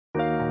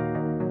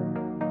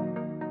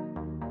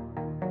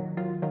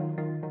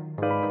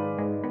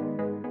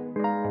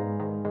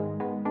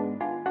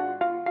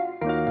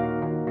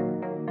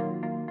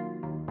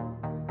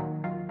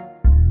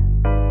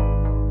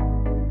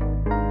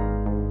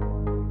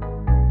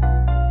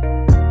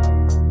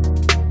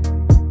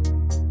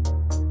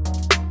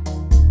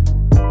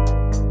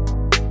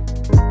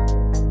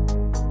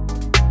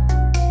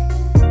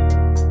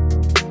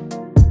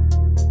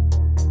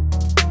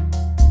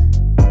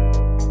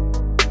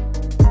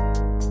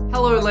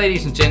Hello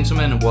ladies and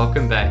gentlemen, and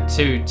welcome back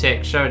to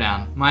Tech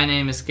Showdown. My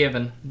name is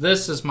Kevin,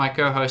 this is my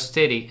co-host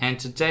Teddy, and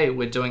today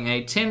we're doing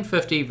a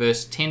 1050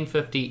 vs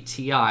 1050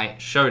 Ti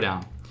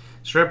showdown.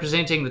 So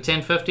representing the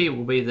 1050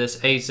 will be this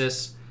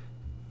Asus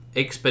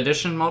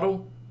Expedition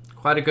model,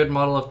 quite a good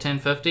model of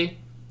 1050.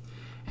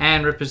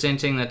 And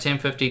representing the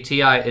 1050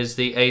 Ti is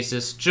the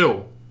Asus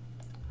Dual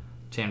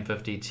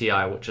 1050 Ti,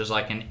 which is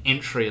like an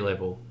entry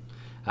level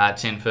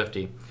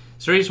 1050.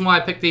 So the reason why I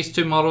picked these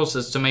two models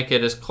is to make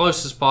it as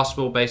close as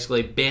possible,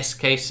 basically best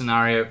case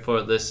scenario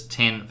for this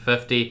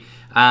 1050,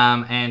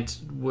 and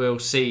we'll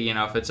see,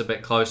 if it's a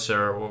bit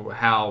closer or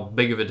how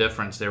big of a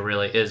difference there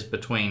really is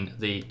between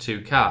the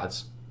two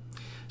cards.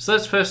 So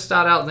let's first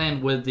start out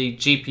then with the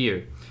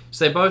GPU.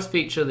 So they both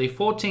feature the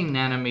 14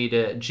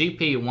 nanometer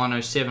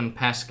GP107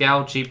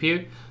 Pascal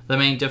GPU. The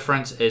main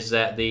difference is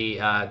that the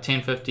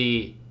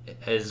 1050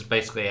 is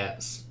basically a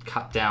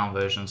cut down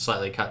version,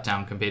 slightly cut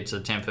down compared to the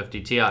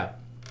 1050 Ti.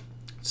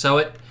 So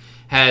it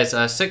has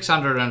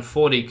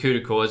 640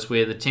 CUDA cores,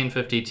 where the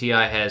 1050 Ti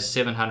has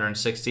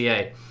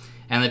 768,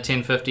 and the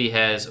 1050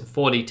 has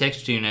 40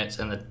 texture units,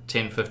 and the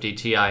 1050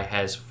 Ti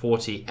has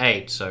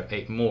 48, so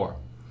 8 more.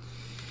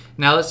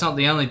 Now that's not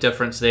the only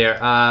difference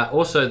there,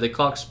 also the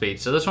clock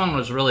speed. So this one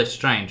was really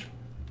strange.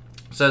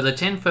 So the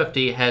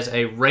 1050 has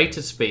a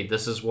rated speed,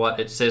 this is what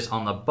it says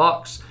on the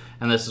box,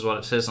 and this is what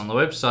it says on the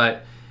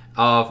website,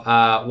 of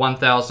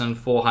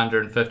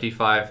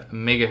 1455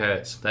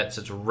 megahertz. That's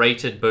its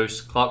rated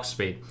boost clock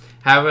speed.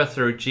 However,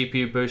 through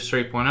GPU Boost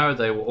 3.0,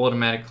 they will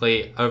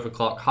automatically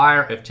overclock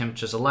higher if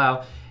temperatures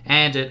allow,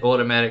 and it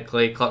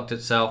automatically clocked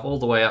itself all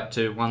the way up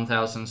to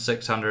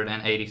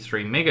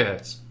 1683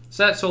 megahertz.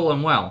 So that's all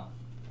and well.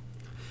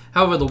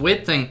 However, the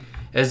weird thing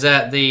is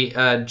that the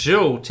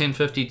Dual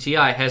 1050 Ti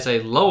has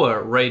a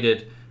lower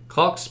rated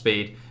clock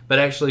speed, but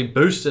actually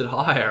boosted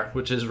higher,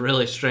 which is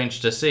really strange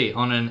to see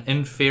on an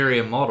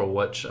inferior model,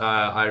 which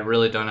I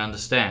really don't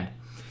understand.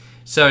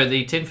 So the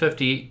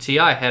 1050 Ti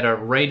had a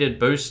rated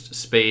boost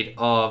speed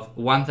of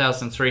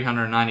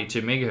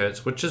 1392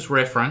 megahertz, which is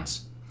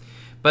reference,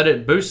 but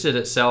it boosted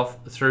itself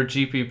through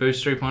GPU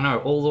Boost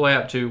 3.0 all the way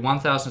up to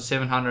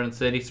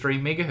 1733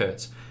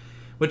 megahertz,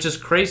 which is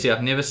crazy.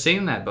 I've never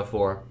seen that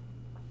before.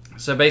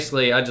 So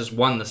basically, I just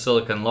won the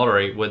silicon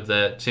lottery with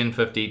the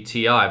 1050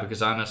 Ti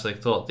because I honestly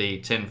thought the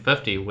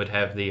 1050 would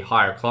have the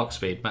higher clock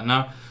speed. But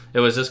no, it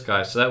was this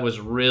guy. So that was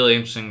really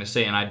interesting to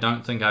see, and I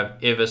don't think I've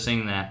ever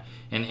seen that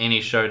in any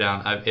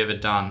showdown I've ever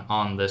done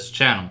on this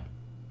channel.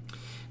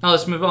 Now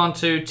let's move on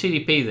to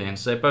TDP then.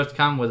 So they both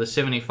come with a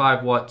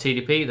 75 watt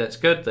TDP. That's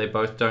good. They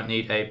both don't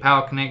need a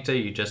power connector.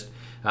 You just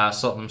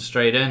slot them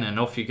straight in and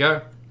off you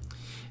go.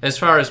 As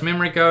far as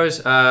memory goes,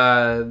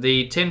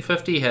 the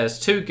 1050 has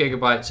 2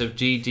 gigabytes of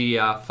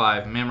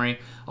GDDR5 memory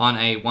on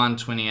a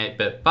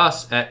 128-bit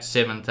bus at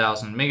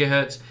 7000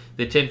 megahertz.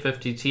 The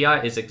 1050 Ti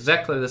is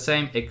exactly the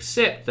same,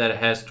 except that it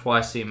has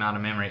twice the amount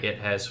of memory. It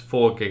has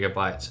 4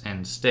 gigabytes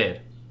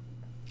instead.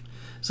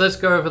 So let's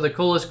go over the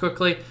coolers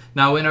quickly.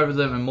 Now I went over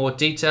them in more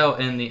detail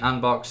in the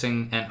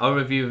unboxing and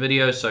overview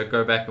video, so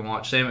go back and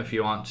watch them if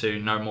you want to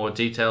know more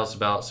details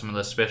about some of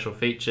the special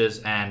features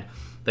and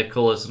the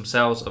coolers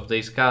themselves of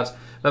these cards.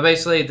 But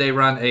basically they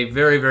run a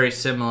very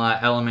similar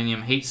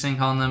aluminium heatsink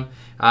on them.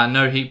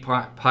 No heat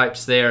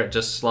pipes there, it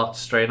just slots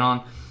straight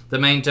on. The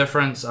main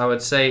difference I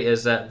would say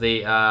is that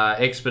the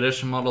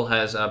Expedition model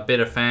has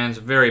better fans,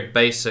 very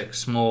basic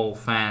small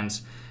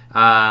fans,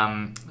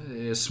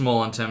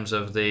 small in terms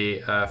of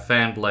the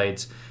fan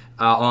blades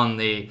on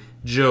the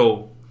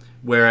Dual,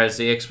 whereas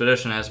the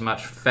Expedition has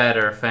much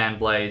fatter fan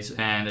blades,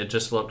 and it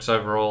just looks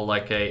overall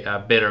like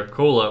a better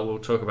cooler. We'll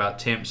talk about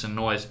temps and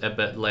noise a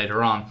bit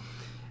later on.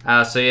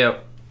 So yeah,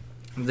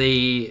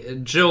 the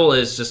Dual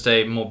is just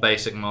a more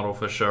basic model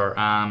for sure,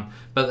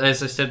 but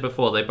as I said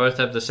before, they both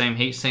have the same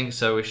heatsink,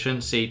 so we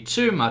shouldn't see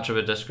too much of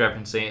a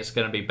discrepancy. It's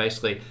going to be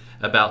basically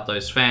about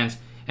those fans,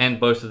 and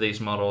both of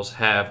these models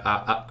have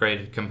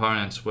upgraded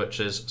components, which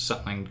is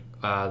something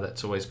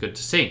that's always good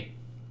to see.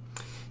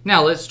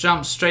 Now let's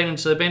jump straight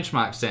into the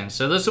benchmarks then.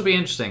 So this will be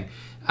interesting.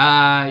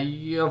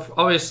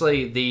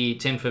 Obviously the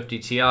 1050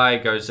 Ti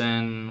goes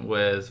in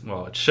with,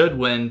 well, it should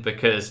win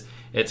because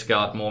it's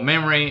got more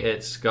memory,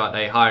 it's got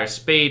a higher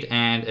speed,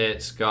 and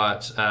it's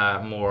got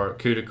more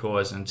CUDA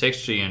cores and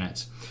texture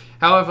units.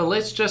 However,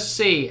 let's just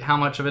see how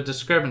much of a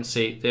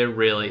discrepancy there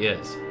really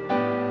is.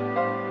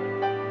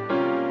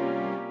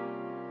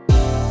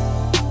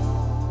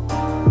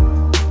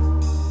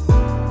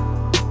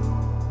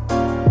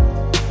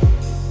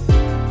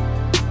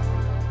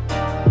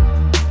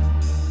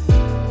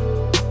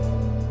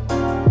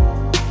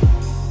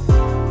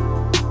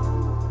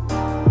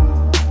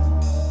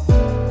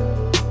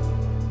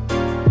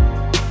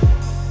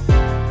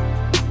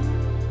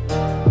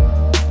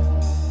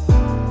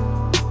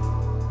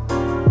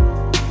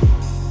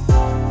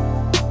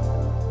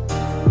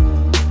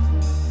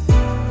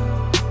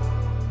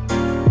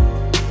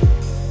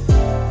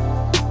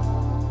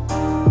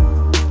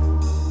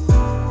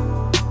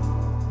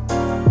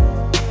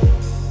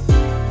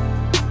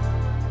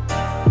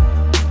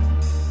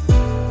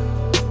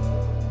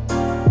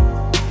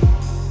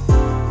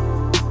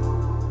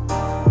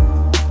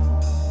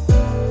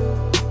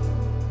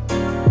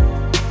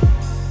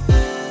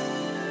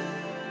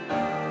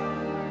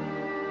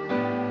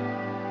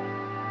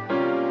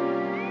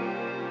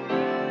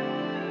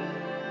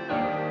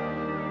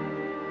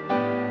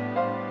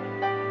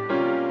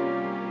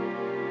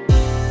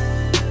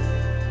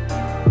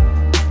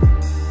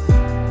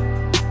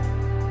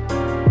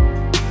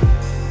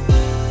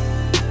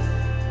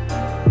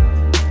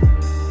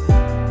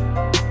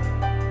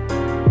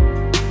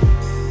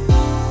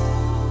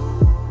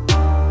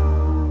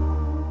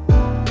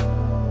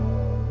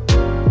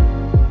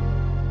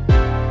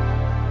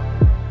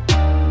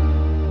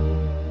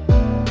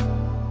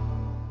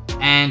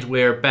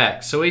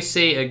 back. So we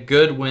see a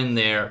good win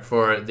there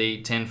for the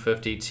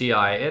 1050 Ti.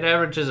 It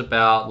averages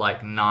about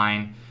like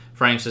 9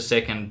 frames a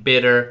second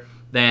better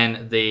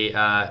than the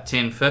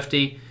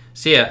 1050.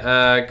 So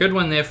yeah, good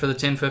one there for the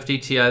 1050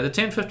 Ti. The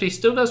 1050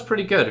 still does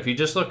pretty good. If you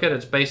just look at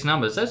its base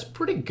numbers, that's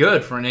pretty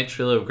good for an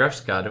entry-level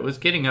graphics card. It was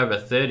getting over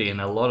 30 in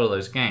a lot of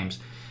those games,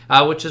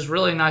 which is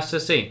really nice to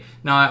see.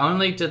 Now, I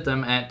only did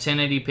them at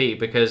 1080p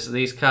because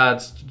these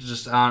cards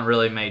just aren't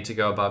really made to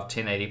go above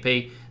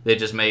 1080p. They're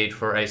just made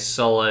for a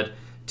solid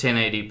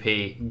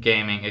 1080p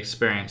gaming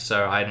experience,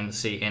 so I didn't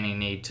see any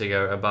need to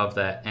go above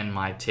that in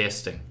my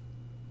testing.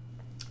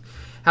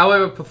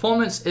 However,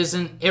 performance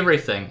isn't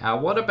everything.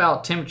 What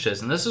about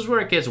temperatures? And this is where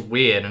it gets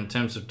weird in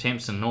terms of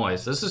temps and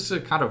noise. This is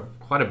kind of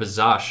quite a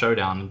bizarre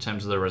showdown in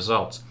terms of the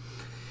results.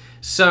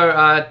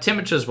 So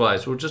temperatures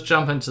wise, we'll just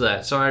jump into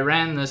that. So I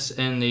ran this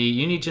in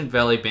the Unigent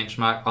Valley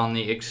benchmark on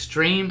the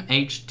Extreme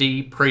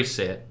HD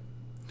preset.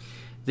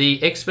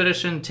 The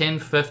Expedition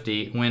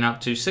 1050 went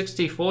up to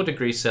 64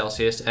 degrees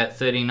Celsius at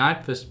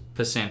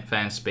 39%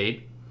 fan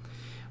speed,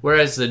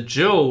 whereas the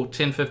dual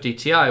 1050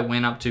 Ti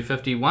went up to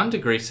 51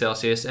 degrees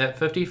Celsius at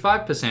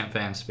 55%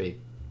 fan speed.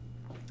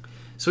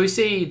 So we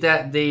see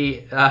that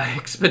the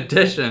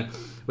Expedition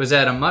was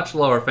at a much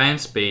lower fan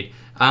speed,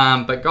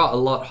 but got a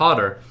lot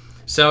hotter.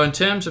 So in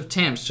terms of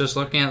temps, just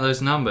looking at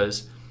those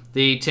numbers,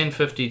 the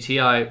 1050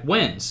 Ti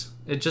wins.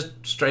 It just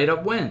straight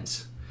up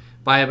wins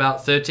by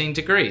about 13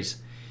 degrees,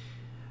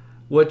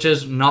 which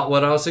is not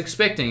what I was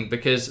expecting,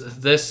 because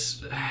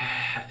this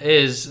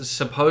is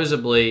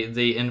supposedly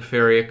the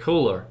inferior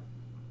cooler,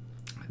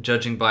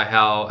 judging by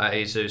how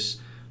Asus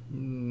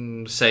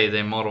say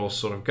their models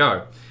sort of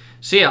go.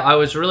 So yeah, I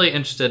was really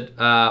interested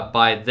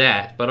by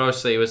that, but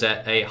obviously it was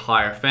at a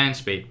higher fan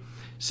speed.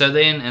 So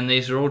then, and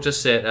these are all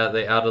just set at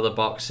the out of the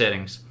box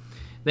settings.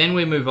 Then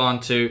we move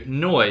on to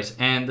noise,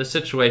 and the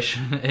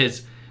situation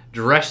is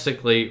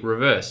drastically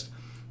reversed.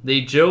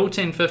 The dual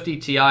 1050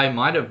 Ti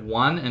might have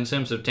won in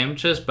terms of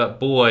temperatures, but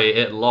boy,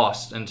 it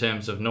lost in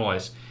terms of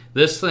noise.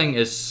 This thing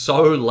is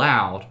so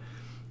loud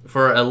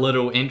for a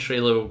little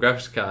entry-level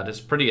graphics card. It's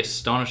pretty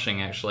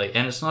astonishing, actually.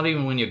 And it's not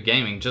even when you're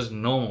gaming, just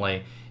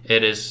normally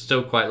it is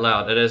still quite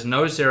loud. It has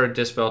no 0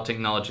 decibel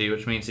technology,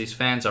 which means these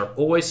fans are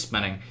always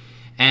spinning.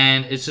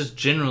 And it's just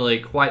generally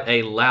quite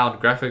a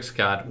loud graphics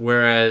card,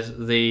 whereas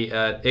the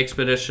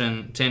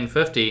Expedition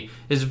 1050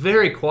 is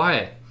very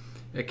quiet.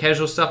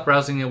 Casual stuff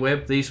browsing the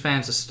web, these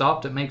fans are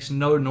stopped. It makes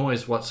no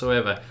noise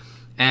whatsoever.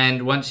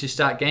 And once you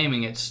start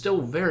gaming, it's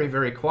still very,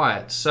 very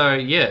quiet. So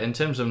yeah, in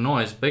terms of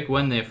noise, big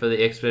win there for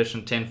the Expedition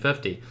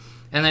 1050.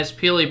 And that's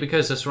purely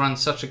because this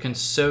runs such a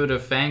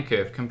conservative fan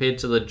curve compared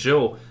to the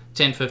dual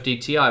 1050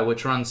 Ti,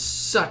 which runs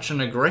such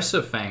an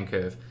aggressive fan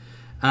curve.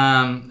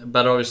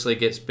 But obviously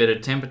gets better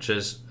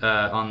temperatures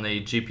on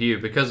the GPU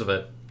because of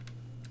it.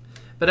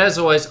 But as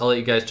always, I'll let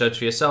you guys judge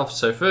for yourself.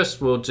 So first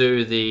we'll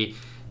do the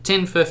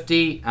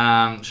 1050,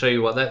 show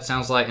you what that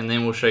sounds like, and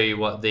then we'll show you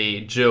what the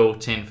dual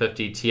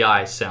 1050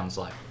 Ti sounds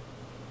like.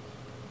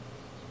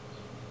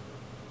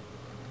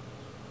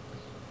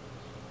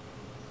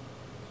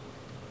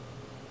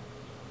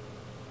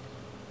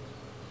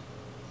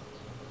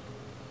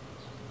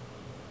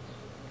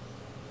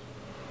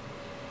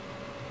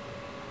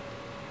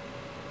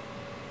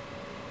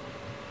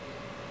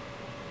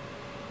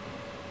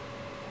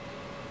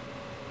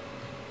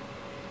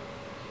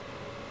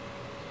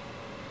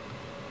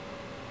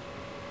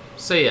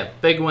 So yeah,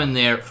 big win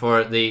there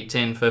for the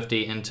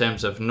 1050 in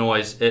terms of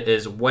noise. It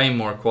is way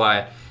more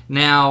quiet.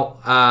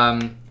 Now,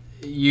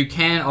 you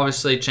can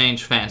obviously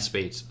change fan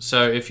speeds.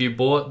 So if you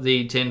bought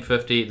the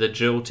 1050, the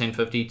dual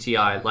 1050 Ti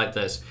like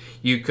this,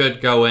 you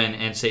could go in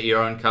and set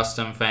your own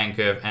custom fan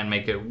curve and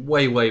make it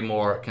way, way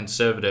more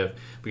conservative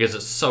because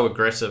it's so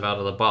aggressive out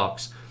of the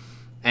box.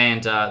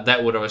 And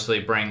that would obviously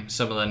bring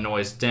some of the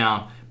noise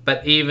down.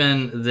 But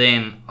even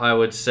then, I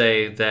would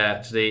say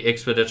that the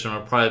Expedition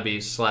would probably be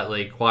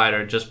slightly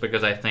quieter just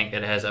because I think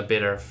it has a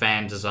better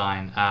fan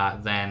design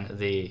than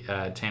the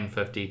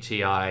 1050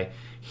 Ti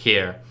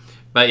here.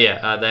 But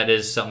yeah, that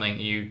is something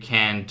you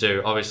can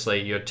do.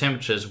 Obviously, your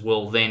temperatures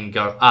will then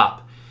go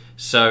up.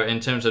 So in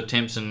terms of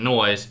temps and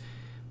noise,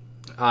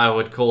 I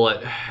would call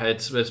it,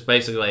 it's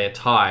basically a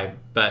tie.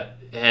 But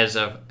as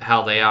of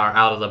how they are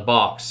out of the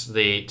box,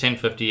 the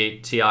 1050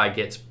 Ti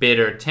gets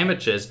better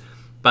temperatures,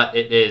 but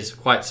it is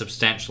quite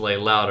substantially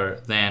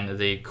louder than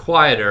the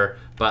quieter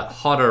but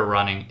hotter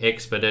running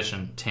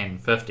Expedition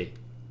 1050.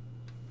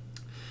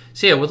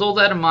 So yeah, with all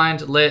that in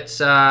mind, let's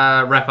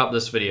wrap up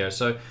this video.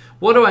 So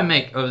what do I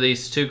make of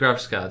these two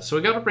graphics cards? So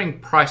we've got to bring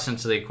price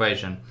into the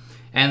equation.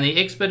 And the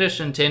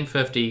Expedition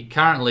 1050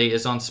 currently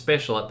is on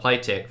special at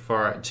Playtech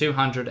for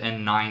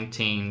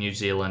 219 New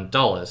Zealand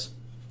dollars.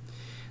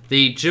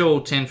 The dual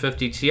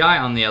 1050 Ti,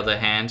 on the other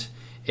hand,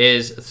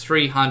 is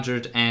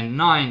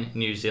 309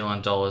 New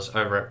Zealand dollars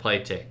over at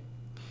Playtech.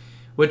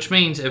 Which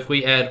means if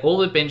we add all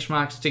the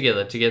benchmarks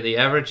together to get the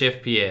average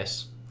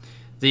FPS,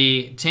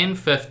 the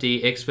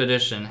 1050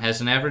 Expedition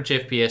has an average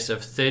FPS of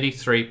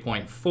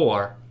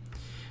 33.4,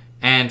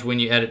 And when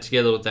you add it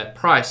together with that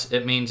price,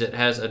 it means it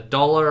has a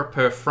dollar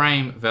per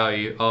frame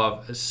value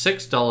of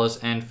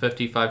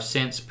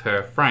 $6.55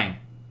 per frame.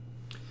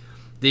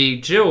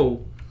 The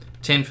dual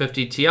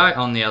 1050 Ti,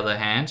 on the other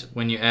hand,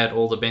 when you add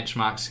all the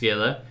benchmarks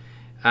together,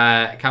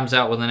 comes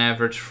out with an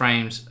average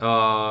frames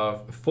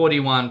of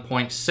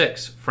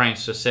 41.6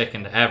 frames per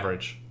second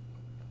average.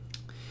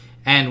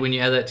 And when you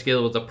add that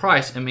together with the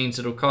price, it means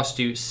it'll cost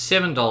you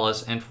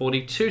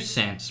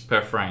 $7.42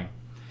 per frame.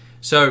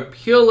 So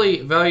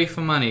purely value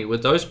for money,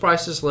 with those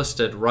prices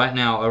listed right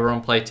now over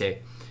on Playtech,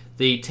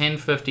 the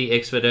 1050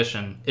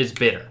 Expedition is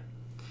better.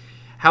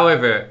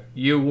 However,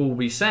 you will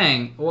be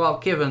saying, well,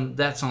 Kevin,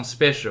 that's on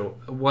special.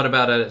 What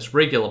about at its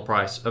regular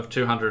price of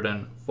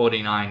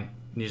 249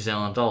 New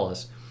Zealand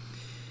dollars?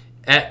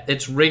 At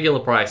its regular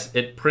price,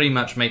 it pretty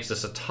much makes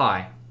this a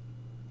tie.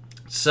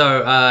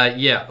 So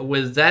yeah,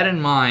 with that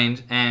in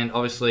mind, and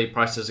obviously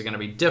prices are going to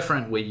be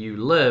different where you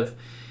live,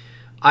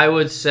 I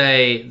would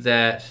say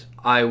that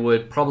I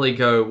would probably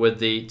go with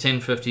the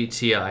 1050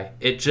 Ti.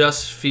 It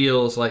just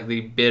feels like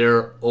the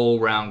better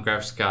all-round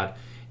graphics card.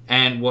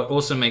 And what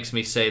also makes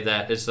me say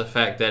that is the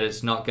fact that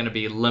it's not going to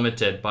be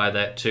limited by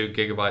that 2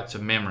 gigabytes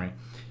of memory.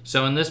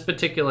 So in this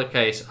particular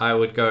case, I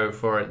would go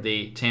for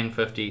the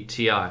 1050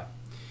 Ti.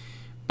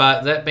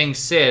 But that being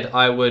said,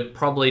 I would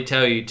probably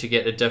tell you to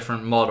get a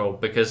different model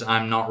because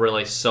I'm not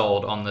really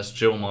sold on this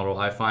dual model.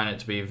 I find it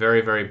to be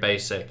very, very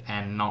basic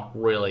and not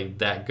really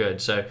that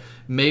good. So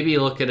maybe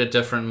look at a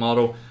different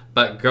model,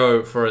 but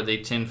go for the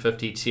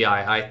 1050 Ti.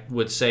 I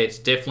would say it's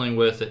definitely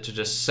worth it to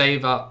just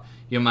save up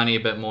your money a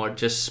bit more,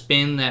 just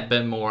spend that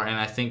bit more, and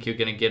I think you're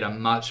going to get a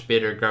much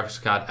better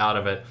graphics card out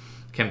of it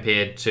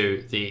compared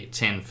to the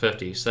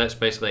 1050. So that's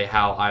basically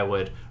how I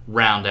would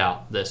round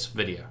out this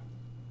video.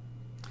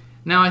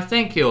 Now, I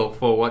thank you all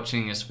for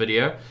watching this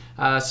video.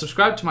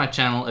 Subscribe to my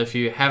channel if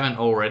you haven't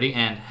already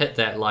and hit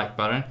that like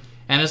button.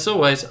 And as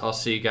always, I'll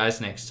see you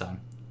guys next time.